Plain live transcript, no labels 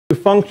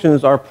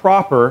functions are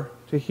proper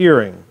to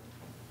hearing,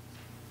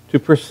 to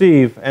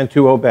perceive, and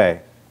to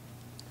obey.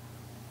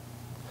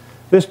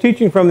 This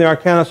teaching from the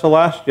Arcana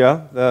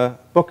Celestia, the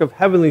book of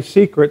heavenly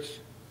secrets,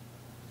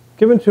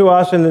 given to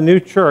us in the new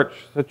church,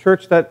 the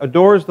church that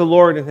adores the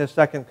Lord in His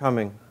second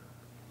coming,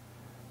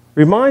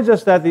 reminds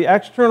us that the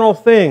external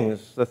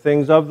things, the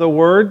things of the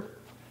Word,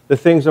 the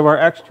things of our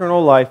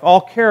external life,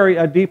 all carry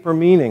a deeper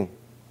meaning.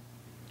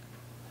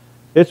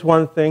 It's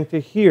one thing to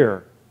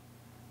hear.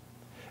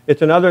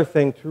 It's another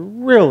thing to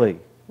really,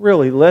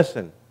 really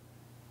listen.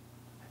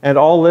 And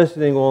all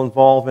listening will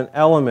involve an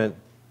element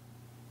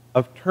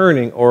of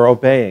turning or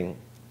obeying.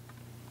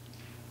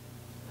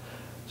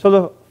 So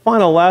the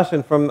final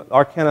lesson from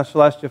Arcana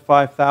Celestia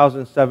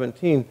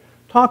 5017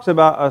 talks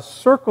about a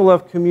circle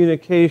of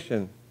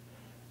communication.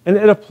 And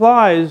it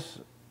applies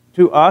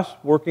to us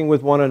working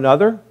with one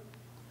another,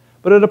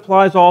 but it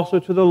applies also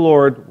to the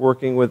Lord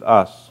working with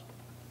us.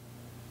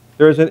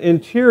 There is an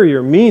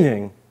interior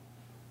meaning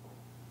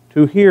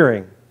to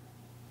hearing.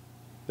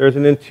 There's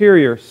an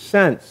interior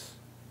sense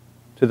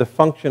to the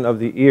function of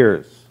the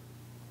ears.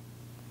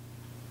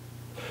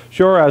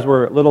 Sure, as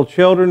we're little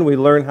children, we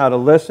learn how to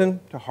listen,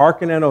 to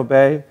hearken and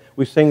obey.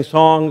 We sing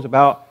songs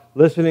about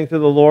listening to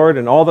the Lord,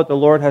 and all that the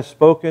Lord has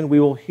spoken, we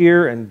will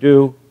hear and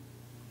do.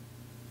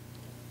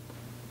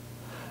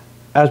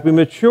 As we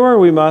mature,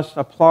 we must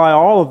apply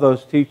all of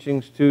those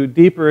teachings to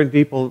deeper and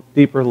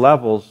deeper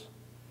levels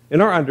in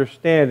our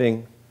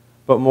understanding,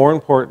 but more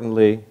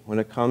importantly, when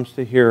it comes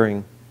to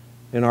hearing,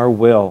 in our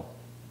will.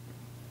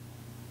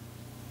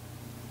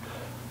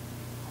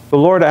 The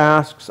Lord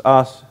asks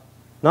us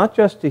not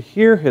just to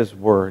hear His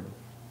word,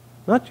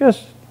 not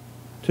just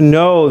to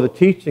know the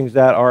teachings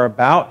that are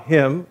about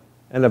Him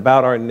and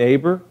about our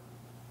neighbor,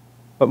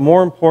 but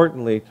more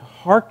importantly, to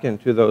hearken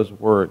to those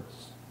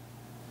words,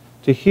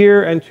 to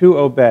hear and to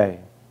obey.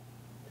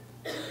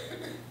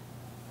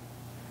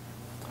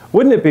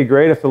 Wouldn't it be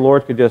great if the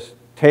Lord could just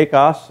take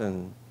us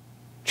and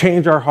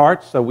change our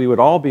hearts so we would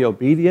all be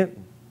obedient,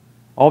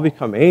 all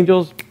become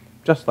angels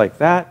just like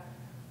that,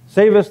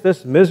 save us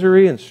this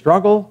misery and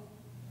struggle?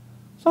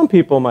 Some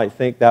people might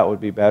think that would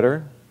be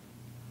better.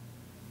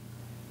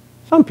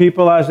 Some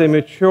people, as they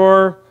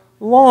mature,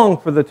 long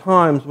for the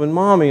times when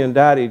mommy and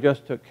daddy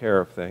just took care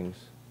of things,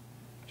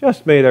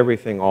 just made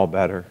everything all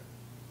better.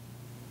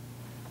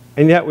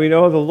 And yet we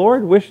know the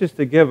Lord wishes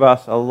to give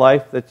us a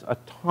life that's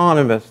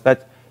autonomous,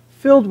 that's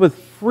filled with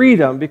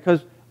freedom,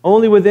 because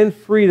only within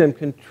freedom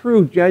can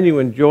true,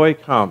 genuine joy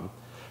come.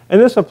 And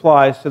this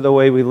applies to the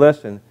way we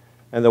listen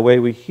and the way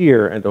we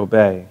hear and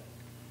obey.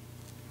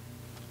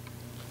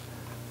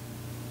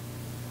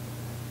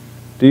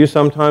 Do you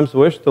sometimes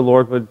wish the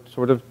Lord would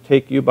sort of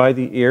take you by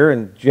the ear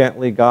and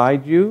gently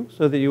guide you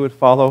so that you would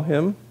follow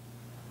Him?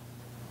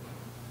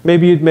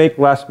 Maybe you'd make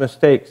less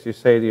mistakes, you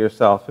say to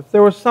yourself. If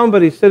there was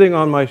somebody sitting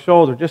on my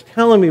shoulder just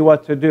telling me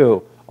what to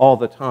do all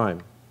the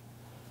time.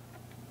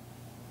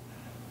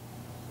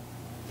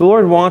 The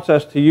Lord wants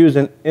us to use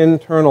an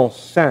internal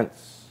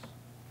sense,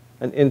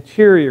 an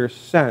interior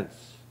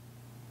sense,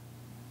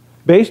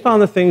 based on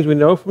the things we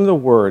know from the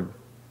Word,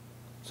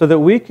 so that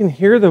we can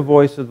hear the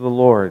voice of the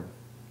Lord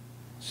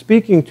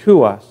speaking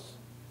to us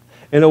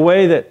in a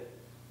way that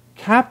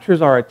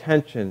captures our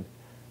attention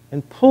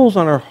and pulls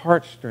on our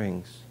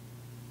heartstrings,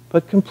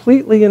 but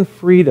completely in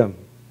freedom.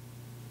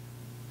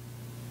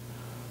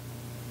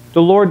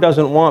 The Lord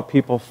doesn't want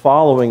people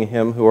following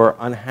Him who are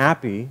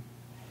unhappy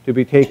to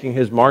be taking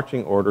His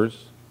marching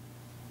orders,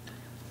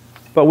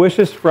 but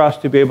wishes for us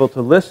to be able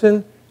to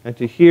listen and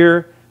to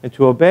hear and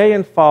to obey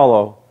and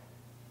follow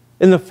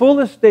in the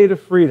fullest state of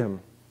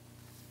freedom,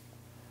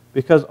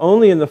 because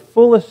only in the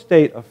fullest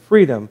state of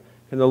freedom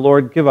can the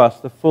Lord give us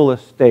the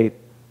fullest state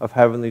of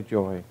heavenly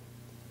joy.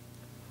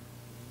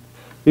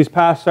 These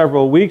past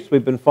several weeks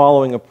we've been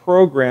following a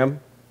program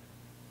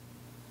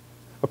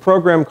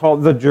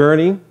called The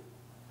Journey,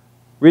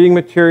 reading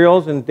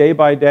materials and day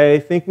by day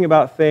thinking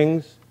about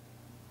things.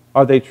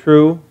 Are they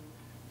true?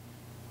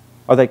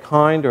 Are they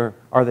kind, or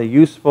are they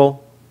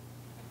useful?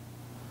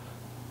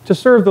 To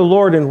serve the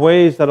Lord in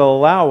ways that will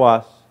allow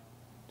us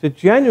to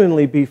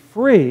genuinely be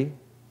free,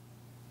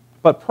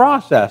 but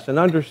process and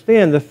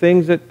understand the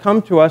things that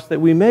come to us that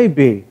we may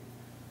be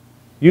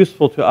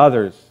useful to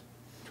others,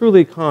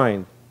 truly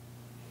kind.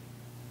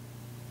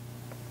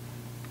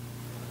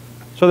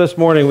 So this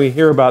morning we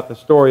hear about the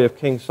story of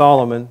King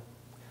Solomon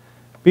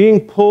being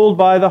pulled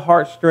by the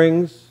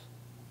heartstrings,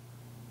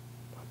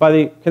 by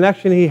the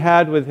connection he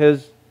had with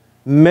his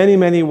many,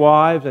 many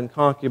wives and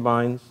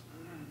concubines.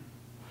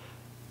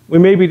 We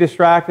may be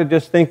distracted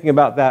just thinking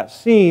about that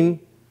scene,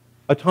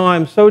 a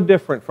time so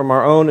different from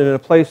our own and in a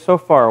place so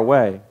far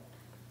away.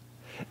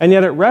 And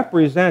yet it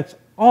represents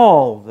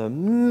all the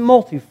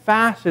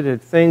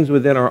multifaceted things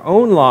within our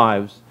own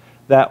lives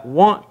that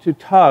want to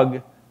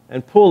tug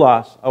and pull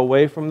us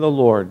away from the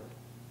Lord.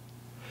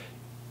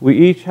 We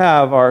each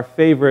have our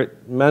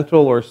favorite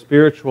mental or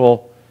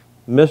spiritual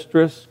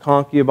mistress,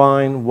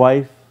 concubine,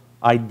 wife,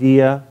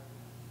 idea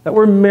that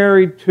we're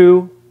married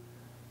to,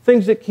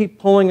 things that keep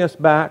pulling us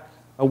back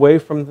away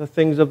from the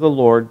things of the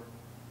Lord.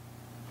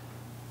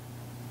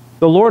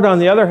 The Lord, on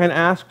the other hand,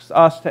 asks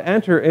us to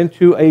enter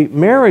into a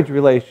marriage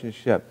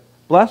relationship.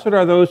 Blessed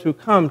are those who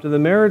come to the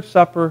marriage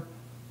supper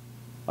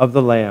of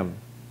the Lamb.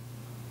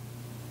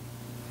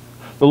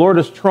 The Lord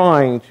is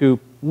trying to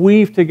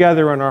weave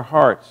together in our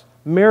hearts,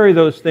 marry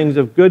those things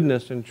of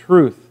goodness and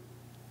truth,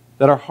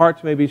 that our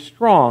hearts may be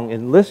strong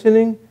in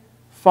listening,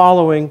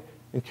 following,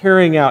 and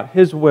carrying out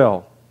His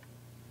will.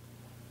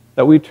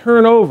 That we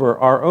turn over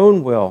our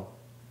own will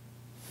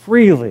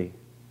freely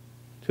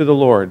to the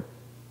Lord.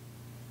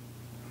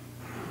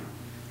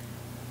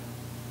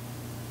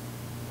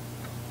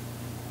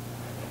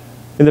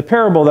 In the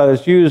parable that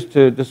is used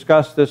to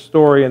discuss this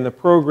story in the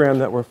program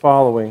that we're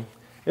following,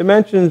 it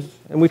mentions,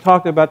 and we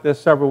talked about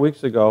this several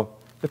weeks ago,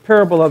 the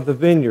parable of the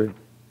vineyard,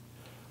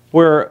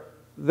 where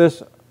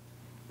this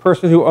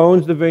person who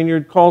owns the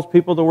vineyard calls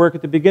people to work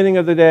at the beginning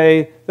of the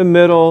day, the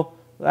middle,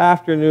 the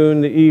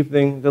afternoon, the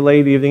evening, the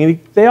late evening,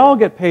 and they all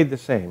get paid the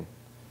same.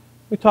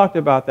 We talked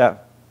about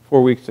that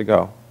 4 weeks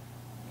ago.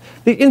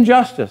 The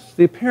injustice,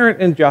 the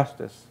apparent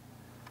injustice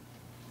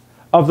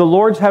of the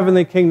Lord's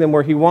heavenly kingdom,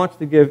 where He wants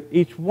to give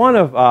each one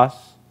of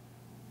us,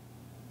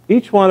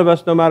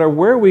 no matter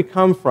where we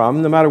come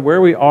from, no matter where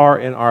we are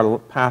in our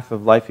path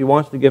of life, He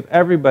wants to give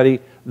everybody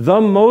the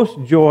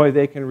most joy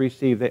they can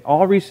receive. They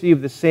all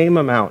receive the same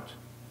amount.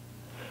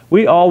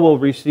 We all will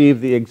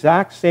receive the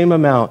exact same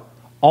amount,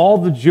 all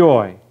the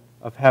joy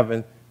of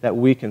heaven that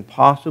we can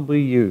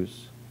possibly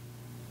use.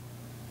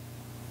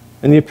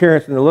 And the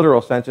appearance in the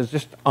literal sense is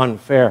just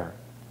unfair.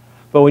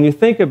 But when you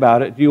think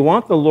about it, do you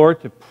want the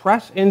Lord to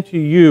press into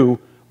you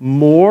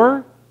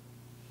more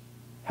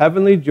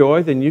heavenly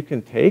joy than you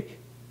can take?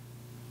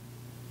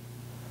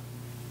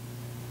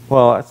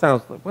 Well, that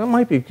sounds like, well, it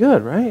might be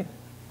good, right?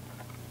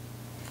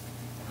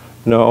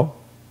 No.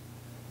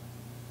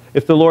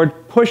 If the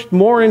Lord pushed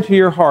more into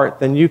your heart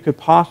than you could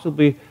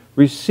possibly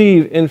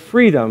receive in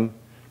freedom,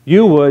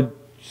 you would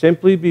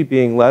simply be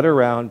being led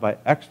around by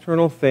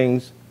external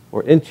things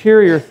or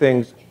interior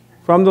things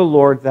from the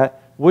Lord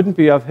that wouldn't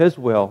be of His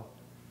will.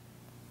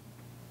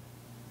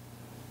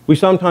 We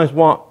sometimes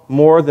want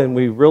more than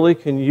we really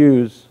can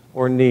use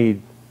or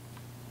need.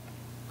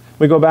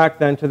 We go back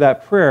then to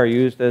that prayer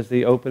used as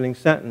the opening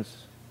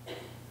sentence.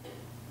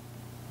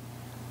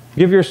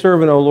 Give your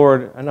servant, O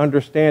Lord, an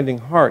understanding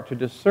heart to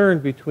discern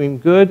between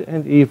good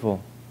and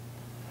evil.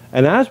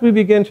 And as we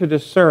begin to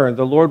discern,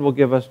 the Lord will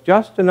give us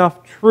just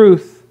enough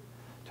truth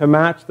to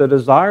match the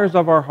desires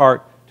of our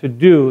heart to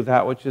do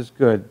that which is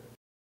good.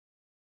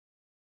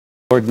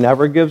 The Lord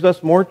never gives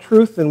us more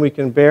truth than we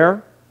can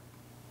bear.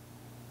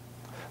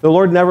 The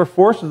Lord never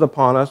forces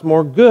upon us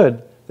more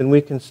good than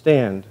we can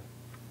stand.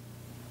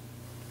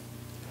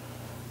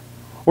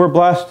 We're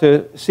blessed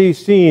to see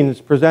scenes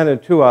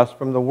presented to us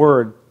from the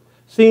Word,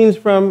 scenes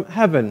from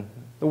heaven,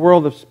 the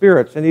world of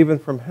spirits, and even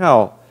from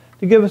hell,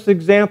 to give us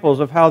examples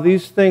of how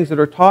these things that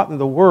are taught in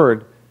the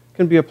Word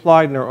can be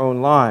applied in our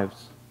own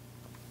lives.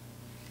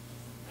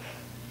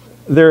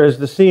 There is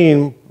the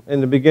scene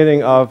in the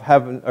beginning of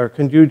heaven, or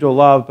conjugal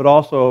love, but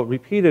also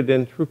repeated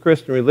in true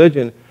Christian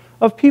religion,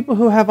 of people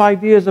who have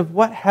ideas of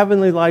what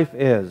heavenly life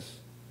is.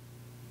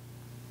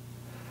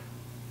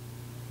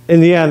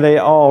 In the end, they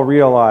all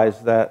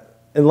realize that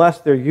unless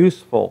they're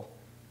useful,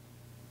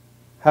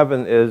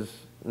 heaven is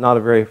not a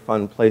very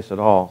fun place at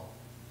all.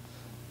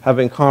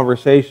 Having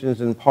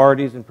conversations and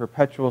parties and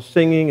perpetual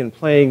singing and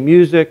playing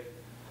music,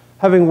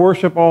 having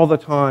worship all the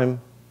time.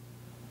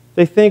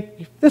 They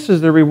think, this is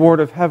the reward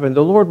of heaven.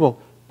 The Lord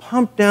will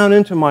pump down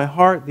into my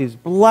heart these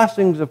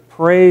blessings of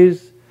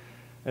praise.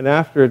 And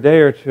after a day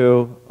or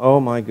two, oh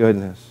my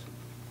goodness.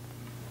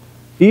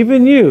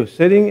 Even you,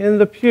 sitting in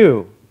the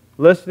pew,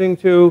 listening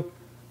to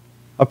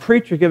a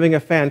preacher giving a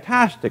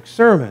fantastic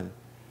sermon,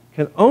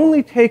 can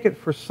only take it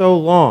for so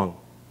long.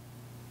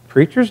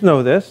 Preachers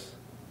know this.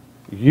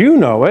 You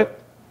know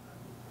it.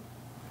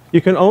 You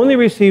can only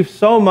receive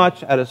so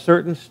much at a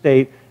certain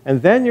state,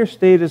 and then your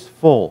state is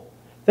full.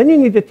 Then you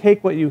need to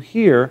take what you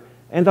hear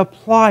and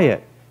apply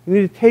it. You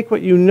need to take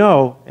what you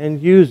know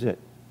and use it.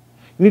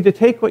 You need to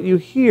take what you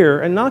hear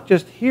and not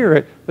just hear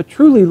it, but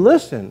truly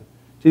listen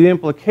to the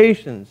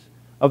implications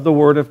of the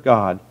Word of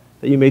God,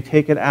 that you may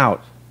take it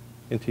out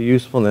into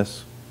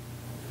usefulness.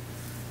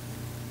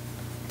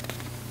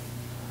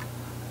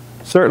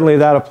 Certainly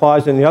that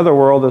applies in the other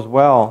world as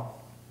well,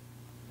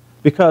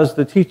 because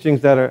the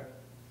teachings that are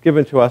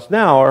given to us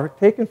now are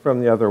taken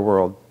from the other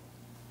world.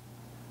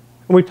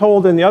 And we're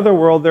told in the other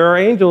world there are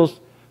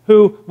angels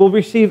who will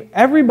receive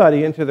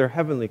everybody into their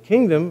heavenly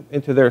kingdom,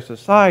 into their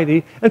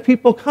society, and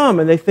people come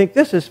and they think,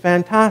 this is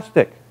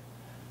fantastic.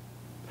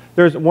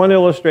 There's one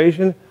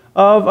illustration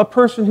of a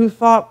person who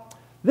thought,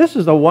 this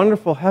is a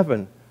wonderful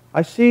heaven.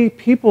 I see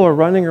people are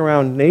running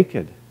around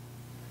naked.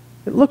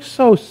 It looks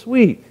so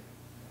sweet.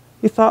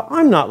 He thought,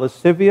 I'm not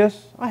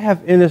lascivious. I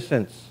have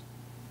innocence.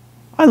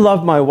 I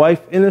love my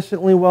wife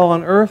innocently well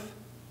on earth.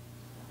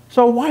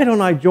 So why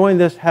don't I join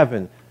this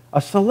heaven,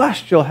 a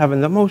celestial heaven,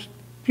 the most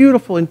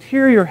beautiful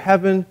interior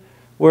heaven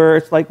where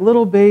it's like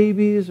little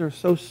babies are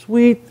so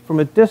sweet. From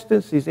a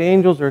distance, these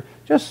angels are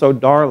just so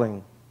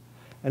darling.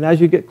 And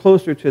as you get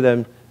closer to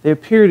them, They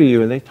appear to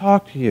you and they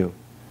talk to you.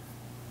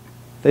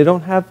 They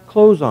don't have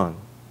clothes on.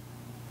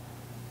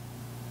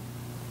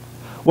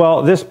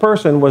 Well, this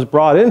person was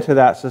brought into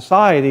that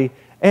society,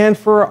 and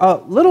for a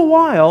little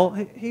while,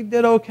 he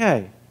did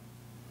okay.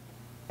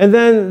 And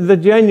then the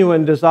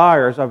genuine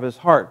desires of his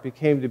heart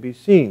came to be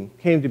seen.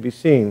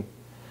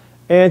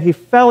 And he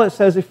fell, it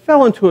says, he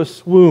fell into a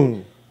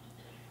swoon.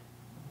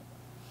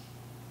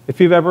 If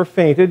you've ever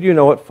fainted, you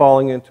know what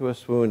falling into a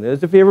swoon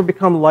is. If you ever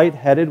become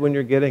lightheaded when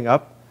you're getting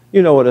up,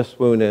 you know what a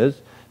swoon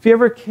is. If you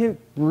ever can't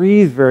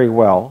breathe very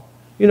well,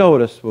 you know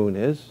what a swoon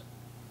is.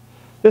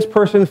 This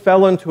person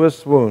fell into a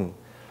swoon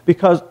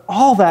because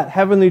all that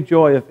heavenly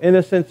joy of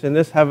innocence in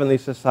this heavenly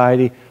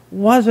society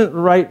wasn't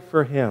right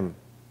for him.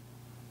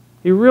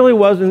 He really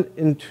wasn't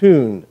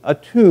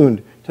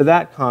attuned to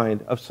that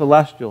kind of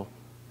celestial,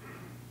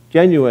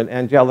 genuine,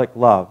 angelic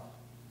love.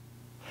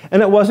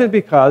 And it wasn't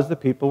because the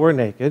people were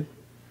naked.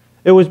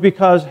 It was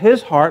because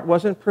his heart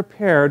wasn't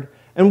prepared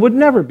and would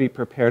never be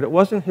prepared. It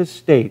wasn't his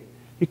state.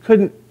 He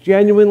couldn't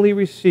genuinely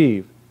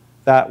receive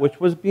that which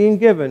was being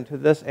given to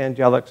this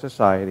angelic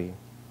society.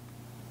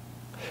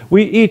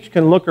 We each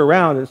can look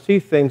around and see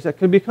things that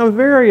can become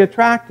very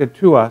attractive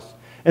to us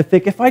and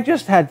think, if I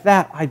just had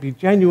that, I'd be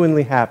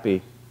genuinely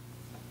happy.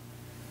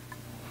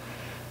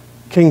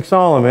 King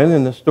Solomon,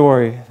 in the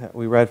story that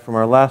we read from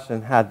our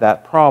lesson, had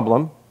that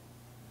problem.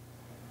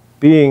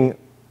 Being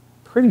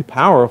pretty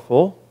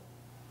powerful,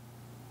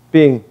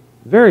 being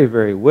very,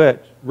 very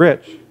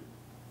rich,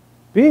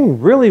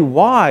 being really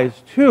wise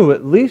too,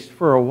 at least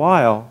for a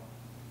while.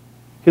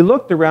 He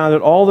looked around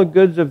at all the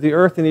goods of the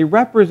earth, and he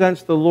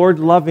represents the Lord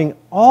loving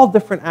all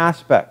different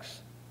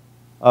aspects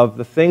of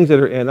the things that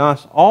are in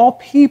us. All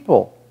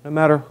people, no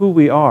matter who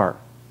we are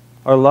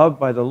loved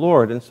by the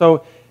Lord. And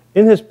so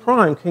in his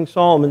prime, King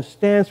Solomon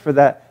stands for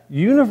that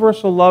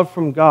universal love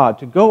from God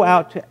to go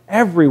out to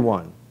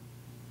everyone.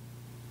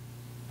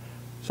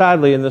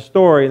 Sadly, in the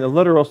story, in the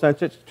literal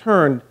sense, it's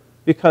turned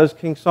because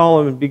King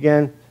Solomon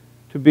began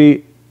to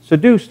be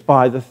seduced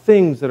by the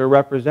things that are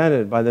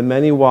represented by the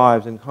many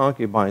wives and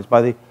concubines, by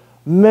the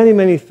many,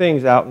 many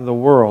things out in the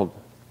world.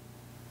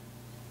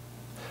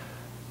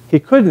 He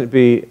couldn't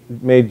be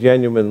made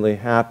genuinely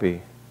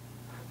happy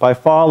by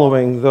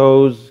following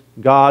those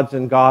gods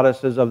and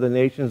goddesses of the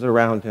nations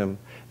around him.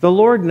 The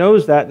Lord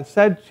knows that and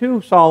said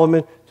to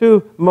Solomon,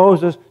 to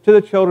Moses, to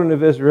the children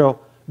of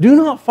Israel, do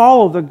not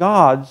follow the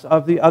gods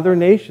of the other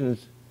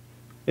nations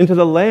into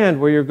the land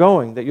where you're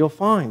going that you'll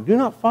find. Do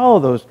not follow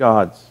those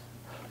gods.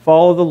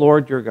 Follow the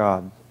Lord your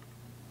God.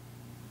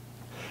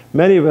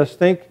 Many of us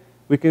think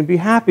we can be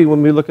happy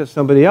when we look at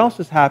somebody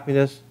else's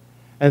happiness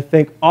and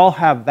think, I'll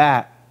have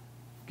that.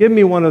 Give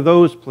me one of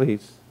those,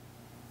 please.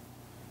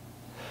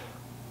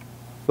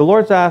 The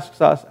Lord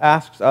asks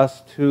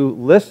us to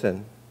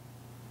listen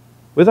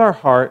with our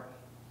heart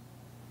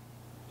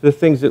to the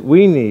things that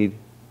we need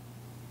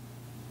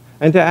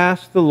and to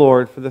ask the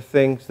Lord for the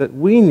things that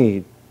we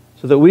need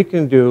so that we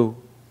can do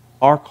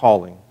our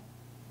calling.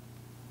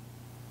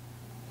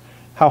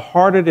 How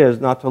hard it is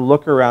not to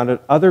look around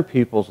at other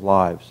people's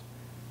lives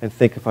and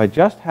think, if I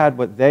just had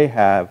what they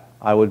have,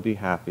 I would be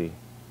happy.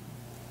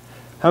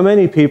 How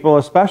many people,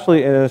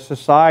 especially in a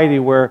society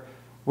where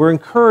we're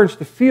encouraged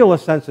to feel a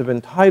sense of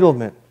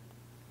entitlement,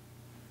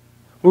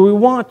 where we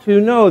want to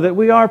know that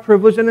we are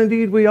privileged, and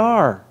indeed we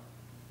are,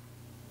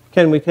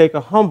 can we take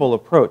a humble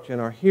approach in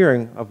our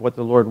hearing of what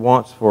the Lord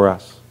wants for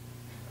us?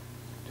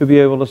 To be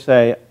able to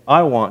say,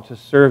 I want to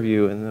serve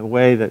you in the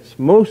way that's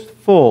most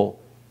full,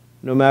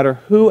 no matter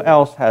who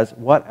else has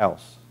what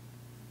else.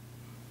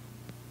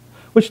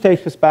 Which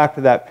takes us back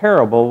to that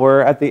parable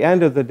where at the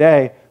end of the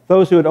day,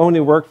 those who had only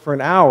worked for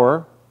an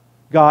hour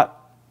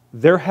got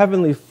their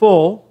heavenly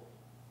full,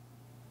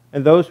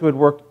 and those who had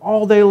worked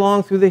all day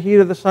long through the heat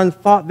of the sun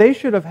thought they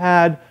should have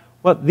had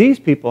what these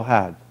people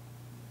had.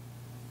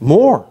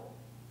 More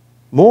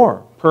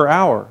per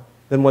hour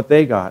than what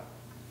they got.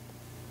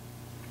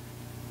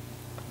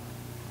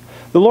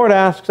 The Lord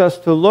asks us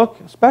to look,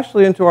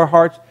 especially into our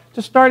hearts,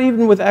 to start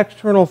even with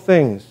external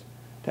things,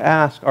 to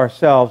ask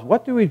ourselves,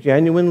 what do we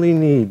genuinely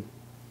need?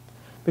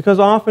 Because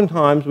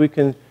oftentimes we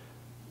can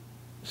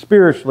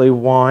spiritually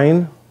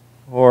whine,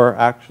 or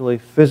actually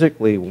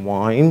physically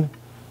whine,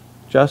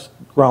 just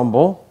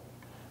grumble,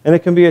 and it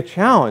can be a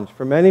challenge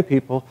for many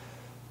people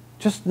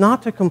just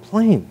not to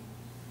complain.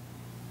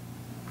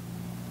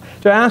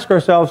 To ask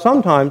ourselves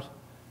sometimes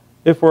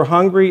if we're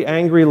hungry,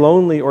 angry,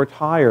 lonely, or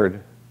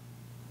tired.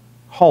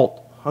 Halt.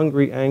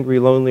 Hungry, angry,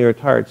 lonely, or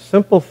tired.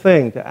 Simple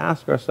thing to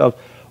ask ourselves,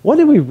 what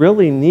do we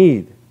really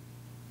need?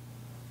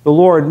 The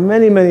Lord,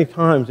 many, many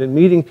times in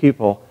meeting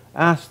people,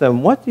 asks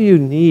them, what do you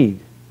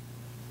need?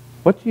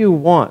 What do you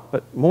want?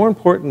 But more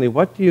importantly,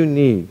 what do you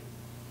need?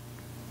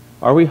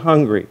 Are we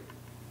hungry?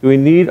 Do we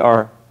need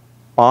our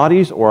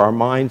bodies or our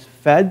minds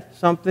fed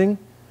something?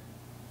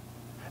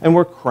 And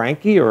we're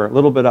cranky or a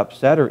little bit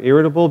upset or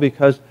irritable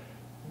because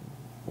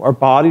our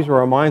bodies or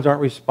our minds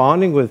aren't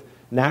responding with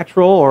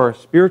natural or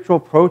spiritual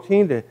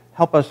protein to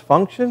help us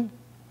function?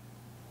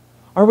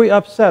 Are we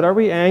upset? Are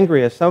we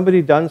angry? Has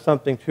somebody done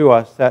something to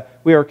us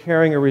that we are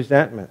carrying a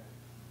resentment?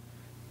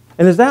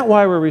 And is that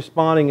why we're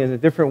responding in a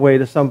different way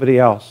to somebody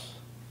else?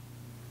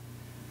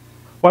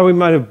 Why we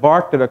might have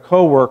barked at a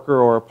coworker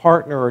or a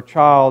partner or a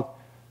child,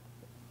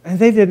 and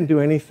they didn't do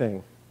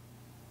anything.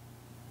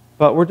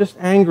 But we're just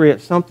angry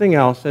at something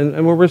else,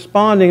 and we're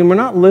responding, and we're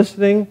not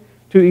listening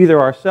to either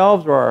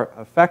ourselves or our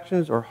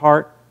affections or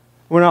heart.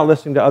 We're not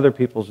listening to other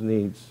people's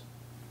needs.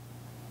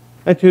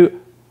 And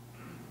to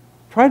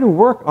try to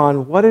work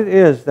on what it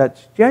is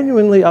that's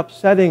genuinely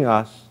upsetting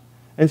us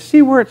and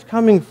see where it's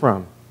coming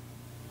from.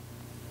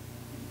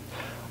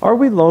 Are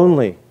we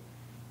lonely?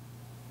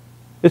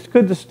 It's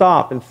good to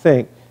stop and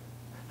think,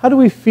 how do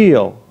we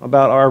feel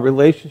about our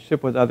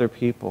relationship with other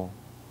people?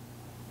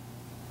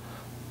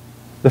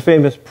 The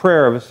famous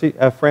prayer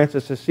of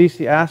Francis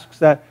Assisi asks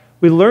that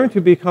we learn to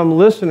become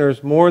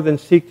listeners more than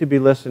seek to be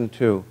listened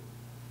to.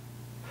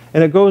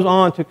 And it goes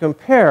on to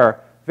compare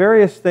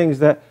various things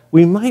that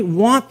we might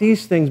want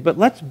these things, but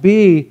let's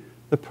be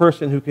the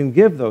person who can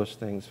give those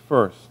things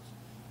first.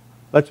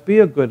 Let's be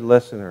a good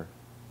listener.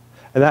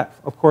 And that,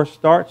 of course,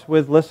 starts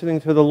with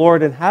listening to the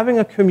Lord and having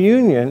a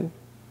communion,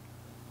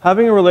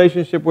 having a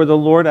relationship where the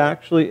Lord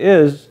actually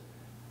is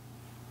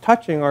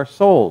touching our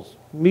souls,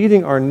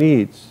 meeting our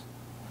needs,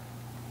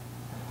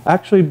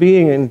 actually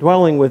being and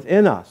dwelling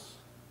within us,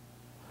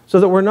 so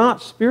that we're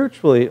not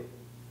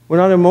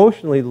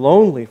emotionally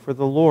lonely for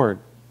the Lord.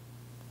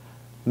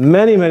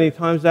 Many, many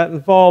times that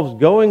involves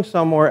going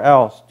somewhere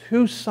else,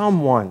 to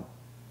someone,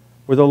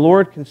 where the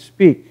Lord can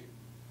speak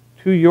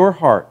to your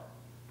heart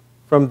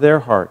from their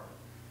heart.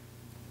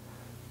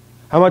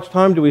 How much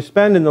time do we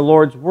spend in the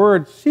Lord's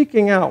Word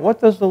seeking out what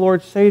does the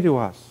Lord say to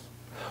us?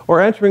 Or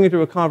entering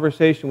into a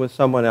conversation with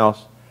someone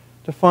else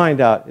to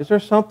find out, is there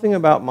something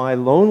about my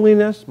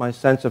loneliness, my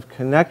sense of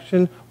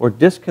connection or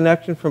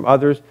disconnection from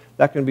others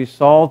that can be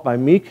solved by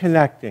me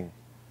connecting,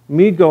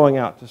 me going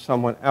out to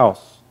someone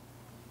else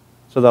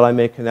so that I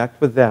may connect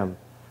with them?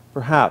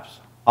 Perhaps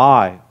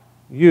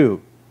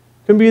you,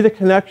 can be the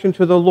connection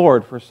to the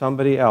Lord for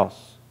somebody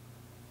else.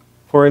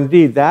 For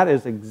indeed, that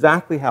is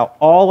exactly how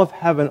all of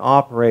heaven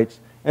operates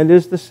and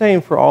is the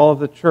same for all of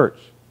the church.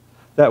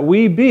 That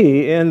we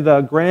be in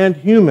the grand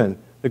human,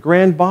 the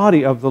grand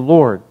body of the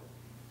Lord,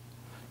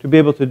 to be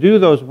able to do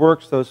those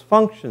works, those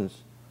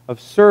functions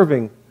of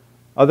serving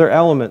other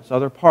elements,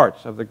 other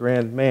parts of the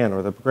grand man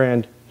or the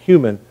grand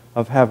human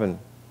of heaven.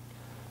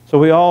 So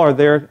we all are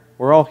there,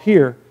 we're all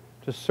here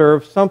to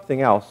serve something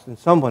else and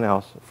someone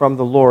else from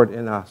the Lord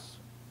in us.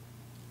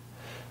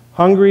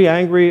 Hungry,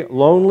 angry,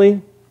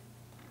 lonely,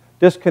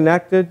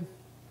 disconnected,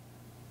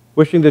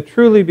 wishing to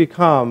truly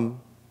become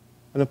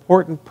an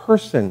important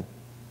person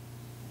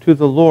to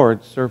the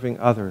Lord, serving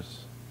others.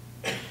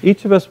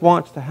 Each of us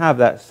wants to have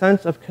that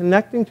sense of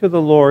connecting to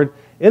the Lord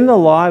in the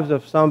lives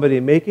of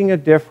somebody, making a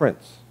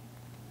difference.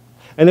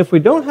 And if we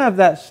don't have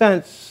that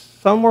sense,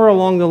 somewhere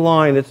along the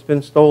line it's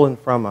been stolen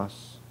from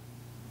us.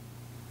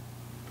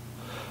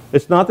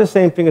 It's not the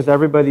same thing as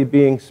everybody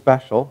being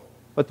special,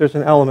 but there's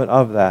an element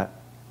of that.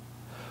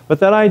 But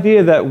that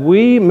idea that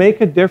we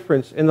make a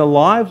difference in the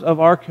lives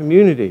of our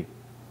community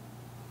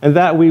and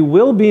that we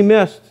will be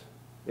missed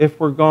if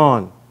we're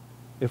gone,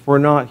 if we're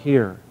not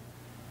here.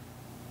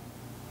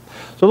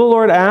 So the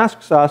Lord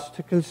asks us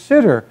to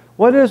consider,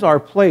 what is our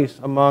place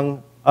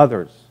among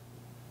others?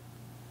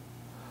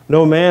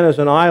 No man is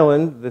an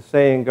island, the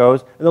saying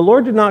goes, and the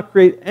Lord did not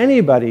create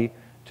anybody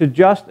to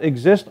just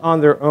exist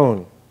on their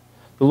own.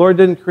 The Lord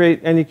didn't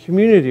create any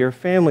community or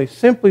family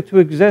simply to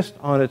exist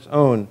on its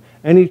own,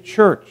 any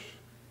church,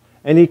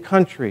 any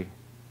country,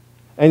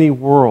 any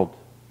world.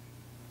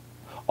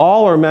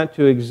 All are meant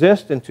to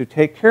exist and to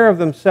take care of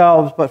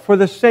themselves, but for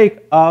the sake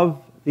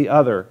of the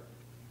other.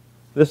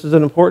 This is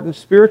an important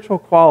spiritual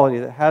quality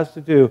that has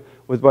to do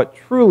with what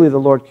truly the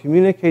Lord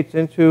communicates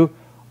into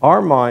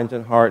our minds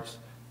and hearts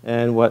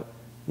and what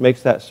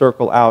makes that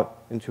circle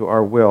out into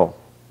our will.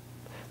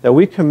 That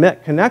we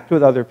connect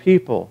with other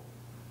people,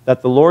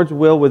 that the Lord's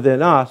will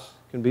within us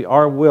can be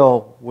our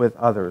will with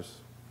others.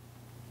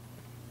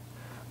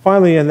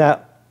 Finally, in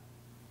that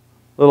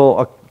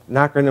little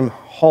acronym,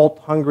 HALT,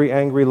 hungry,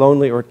 angry,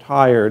 lonely, or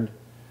tired,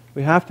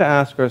 we have to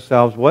ask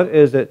ourselves, what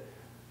is it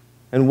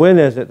and when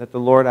is it that the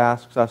Lord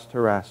asks us to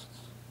rest?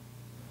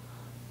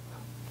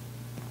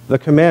 The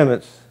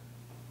commandments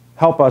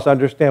help us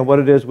understand what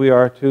it is we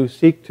are to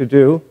seek to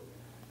do.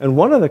 And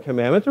one of the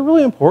commandments, a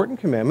really important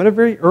commandment, a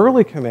very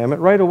early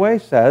commandment, right away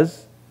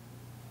says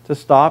to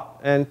stop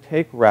and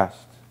take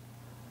rest.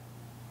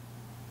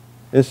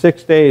 In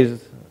 6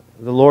 days,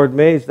 the Lord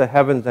made the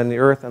heavens and the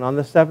earth, and on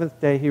the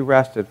seventh day he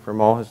rested from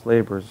all his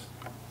labors.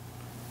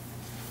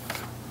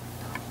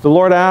 The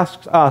Lord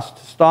asks us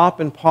to stop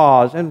and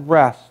pause and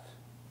rest.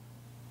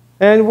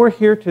 And we're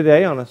here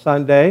today on a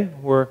Sunday.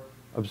 We're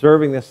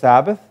observing the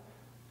Sabbath.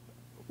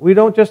 We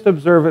don't just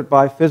observe it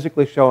by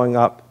physically showing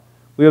up.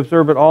 We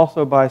observe it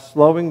also by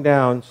slowing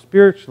down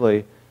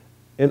spiritually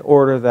in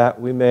order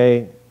that we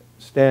may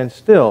stand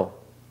still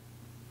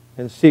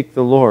and seek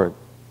the Lord.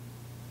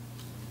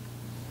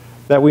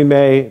 That we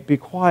may be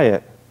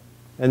quiet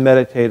and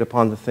meditate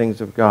upon the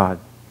things of God.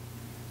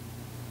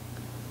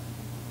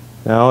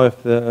 Now,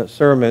 if the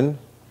sermon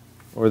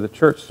or the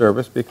church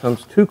service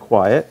becomes too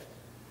quiet,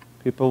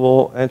 people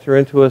will enter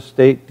into a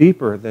state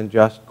deeper than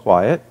just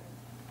quiet.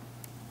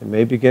 They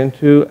may begin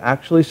to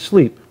actually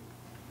sleep.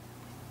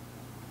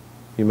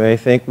 You may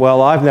think,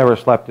 well, I've never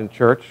slept in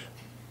church.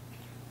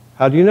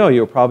 How do you know?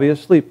 You were probably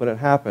asleep when it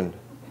happened.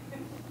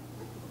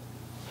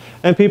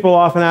 And people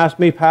often ask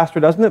me, Pastor,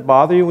 doesn't it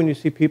bother you when you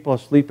see people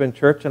asleep in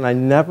church? And I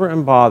never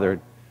am bothered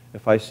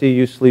if I see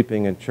you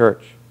sleeping in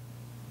church.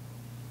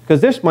 Because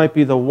this might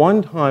be the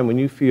one time when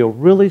you feel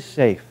really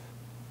safe,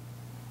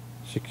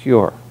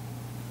 secure.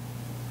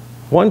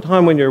 One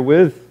time when you're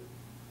with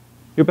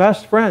your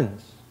best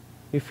friends,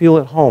 you feel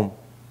at home.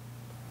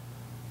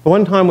 The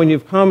one time when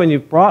you've come and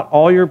you've brought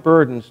all your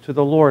burdens to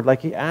the Lord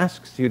like He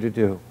asks you to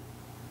do.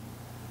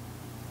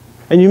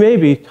 And you may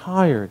be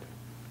tired.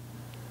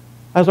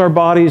 As our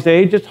bodies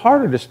age, it's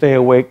harder to stay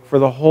awake for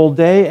the whole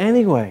day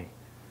anyway.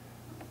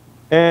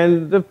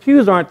 And the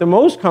pews aren't the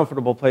most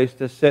comfortable place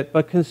to sit,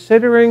 but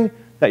considering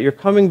that you're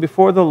coming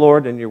before the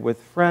Lord and you're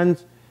with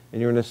friends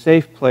and you're in a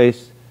safe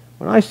place,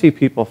 when I see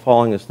people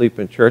falling asleep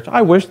in church,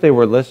 I wish they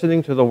were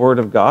listening to the Word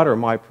of God or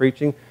my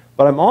preaching,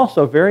 but I'm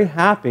also very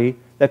happy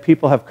that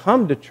people have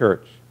come to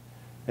church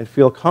and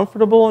feel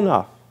comfortable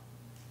enough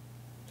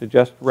to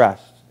just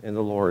rest in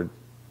the Lord.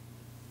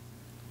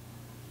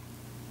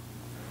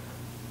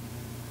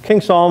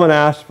 King Solomon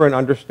asked for an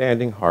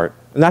understanding heart.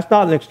 And that's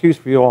not an excuse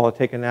for you all to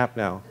take a nap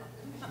now.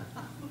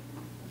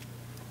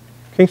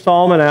 King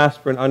Solomon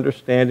asked for an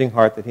understanding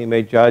heart that he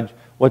may judge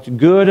what's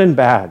good and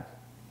bad.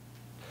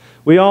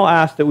 We all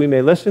ask that we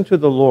may listen to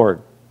the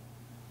Lord.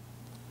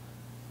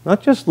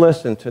 Not just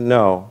listen to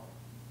know,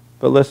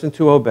 but listen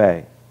to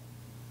obey.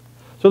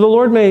 So the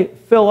Lord may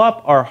fill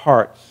up our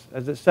hearts,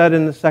 as it said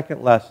in the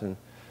second lesson,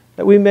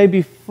 that we may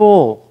be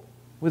full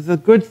with the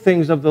good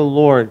things of the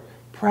Lord,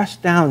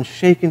 pressed down,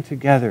 shaken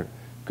together,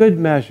 good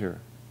measure.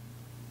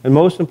 And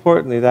most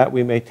importantly, that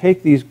we may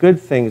take these good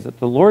things that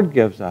the Lord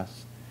gives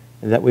us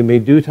and that we may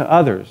do to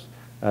others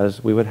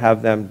as we would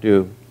have them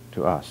do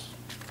to us.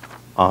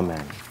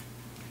 Amen.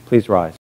 Please rise.